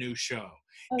about the new show.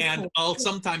 Okay. And I'll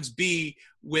sometimes be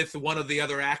with one of the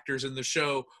other actors in the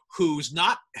show who's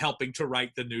not helping to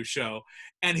write the new show.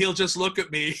 And he'll just look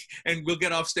at me and we'll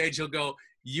get off stage. He'll go,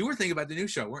 "You were thinking about the new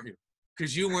show, weren't you?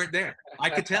 Because you weren't there. I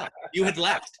could tell. You had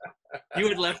left. You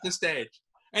had left the stage."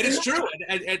 And it's true.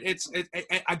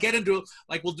 I get into,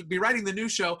 like, we'll be writing the new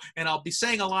show and I'll be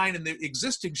saying a line in the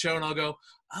existing show and I'll go,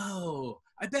 "Oh,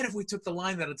 I bet if we took the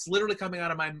line that it's literally coming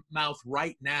out of my mouth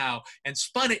right now and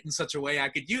spun it in such a way I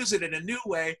could use it in a new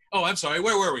way." Oh, I'm sorry.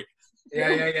 Where were we?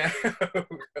 Yeah. Oh,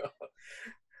 God.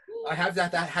 I have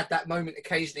had that moment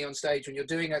occasionally on stage when you're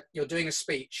doing a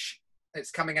speech. It's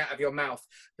coming out of your mouth,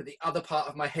 but the other part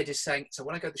of my head is saying, "So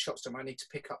when I go to the shop store, I need to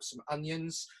pick up some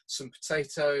onions, some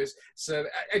potatoes." So,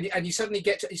 and you suddenly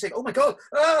you say, "Oh my God,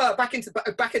 back in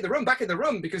the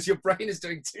room," because your brain is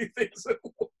doing two things at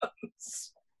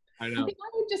once. I know. I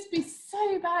would just be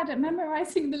so bad at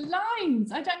memorizing the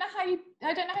lines. I don't know how you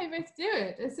both do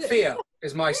it. Fear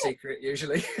is my secret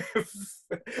usually.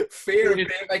 Fear of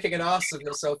making an ass of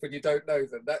yourself when you don't know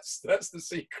them. That's the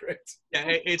secret. Yeah,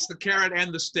 it's the carrot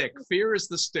and the stick. Fear is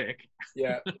the stick.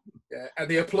 Yeah. And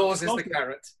the applause is the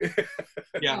carrot.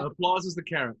 Yeah, applause is the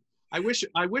carrot. I wish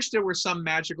there were some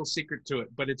magical secret to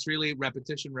it, but it's really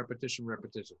repetition.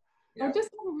 Yeah. I just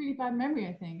have a really bad memory,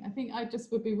 I think. I'd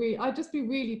just be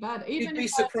really bad. You'd be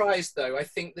surprised, though. I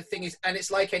think the thing is, and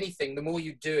it's like anything, the more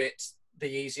you do it, the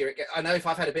easier it gets. I know if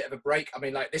I've had a bit of a break, I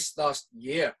mean, like this last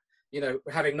year,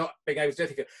 having not been able to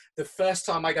do it, the first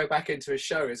time I go back into a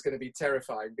show is going to be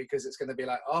terrifying, because it's going to be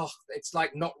like, oh, it's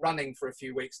like not running for a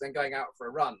few weeks, then going out for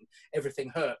a run. Everything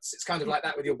hurts. It's kind of like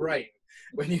that with your brain.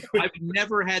 I've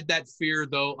never had that fear,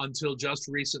 though, until just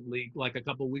recently. Like a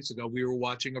couple of weeks ago, we were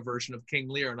watching a version of King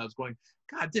Lear, and I was going,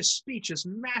 "God, this speech is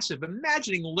massive."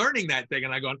 Imagining learning that thing,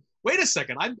 and I go, "Wait a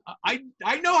second, I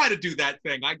know how to do that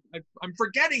thing. I'm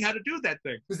forgetting how to do that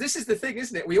thing." Because this is the thing,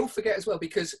 isn't it? We all forget as well,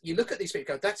 because you look at these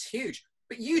people, and go, "That's huge,"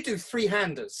 but you do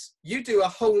three-handers. You do a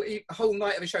whole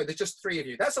night of a show. There's just three of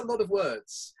you. That's a lot of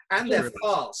words, and they're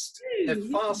fast. They're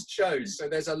fast shows, so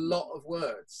there's a lot of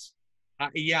words.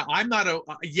 Yeah, I'm not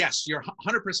yes, you're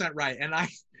 100% right.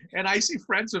 And I see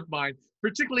friends of mine,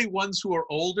 particularly ones who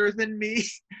are older than me,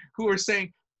 who are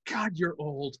saying, "God, you're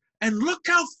old. And look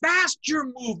how fast you're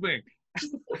moving."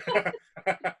 And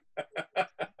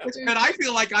I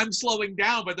feel like I'm slowing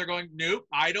down, but they're going, "Nope,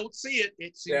 I don't see it.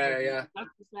 It's that's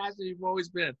as fast as you've always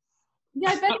been."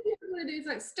 Yeah, I bet if you one of those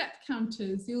like step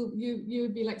counters, you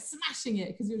would be like smashing it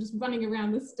because you're just running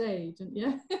around the stage, and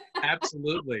yeah.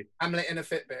 Absolutely. Hamlet in a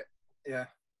Fitbit. Yeah.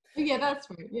 Oh, yeah, that's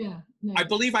right. Yeah. No. I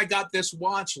believe I got this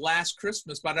watch last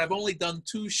Christmas, but I've only done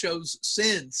 2 shows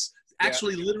since.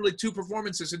 Actually, literally 2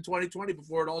 performances in 2020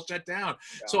 before it all shut down.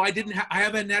 Yeah. So I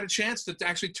haven't had a chance to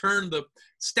actually turn the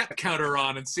step counter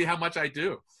on and see how much I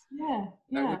do. Yeah,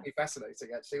 That would be fascinating,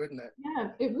 actually, wouldn't it? Yeah,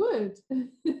 it would.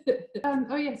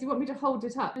 Oh yes, you want me to hold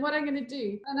it up. What I'm going to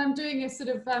do, and I'm doing a sort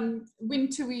of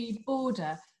wintry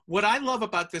border. What I love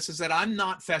about this is that I'm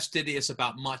not fastidious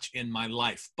about much in my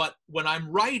life, but when I'm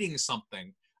writing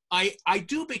something, I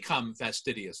do become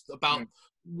fastidious about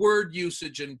word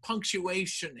usage and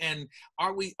punctuation, and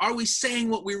are we saying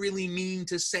what we really mean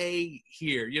to say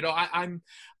here? You know,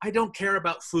 I don't care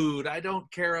about food, I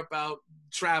don't care about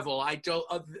travel, I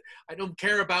don't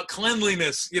care about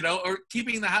cleanliness, you know, or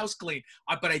keeping the house clean,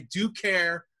 but I do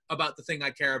care about the thing I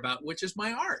care about, which is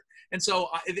my art. And so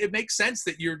it makes sense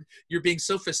that you're being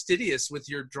so fastidious with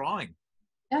your drawing.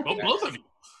 Both of you.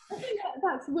 I think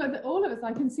that's what all of us.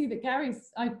 I can see that Gary's.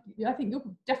 I think you're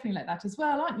definitely like that as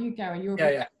well, aren't you, Gary? You're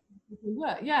yeah.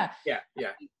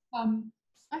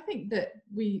 I think that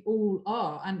we all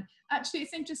are, and actually,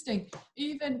 it's interesting.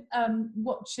 Even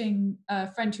watching a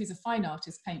friend who's a fine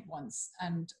artist paint once,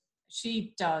 and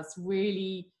she does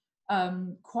really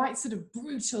quite sort of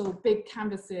brutal big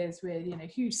canvases with, you know,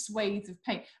 huge swathes of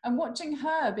paint, and watching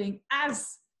her being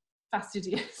as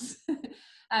fastidious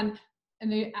and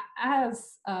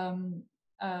as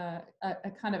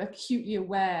a kind of acutely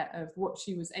aware of what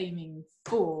she was aiming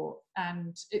for,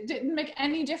 and it didn't make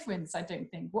any difference, I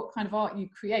don't think, what kind of art you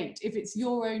create. If it's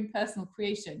your own personal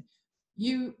creation,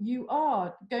 you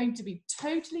are going to be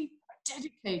totally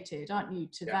dedicated, aren't you,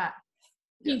 to that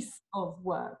piece of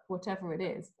work, whatever it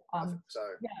is.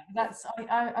 Yeah, that's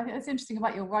it's interesting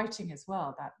about your writing as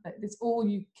well, that it's all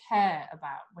you care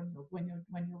about when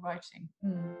you're writing.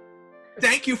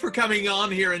 Thank you for coming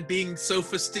on here and being so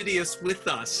fastidious with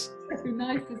us.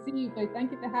 Nice to see you both.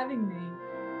 Thank you for having me.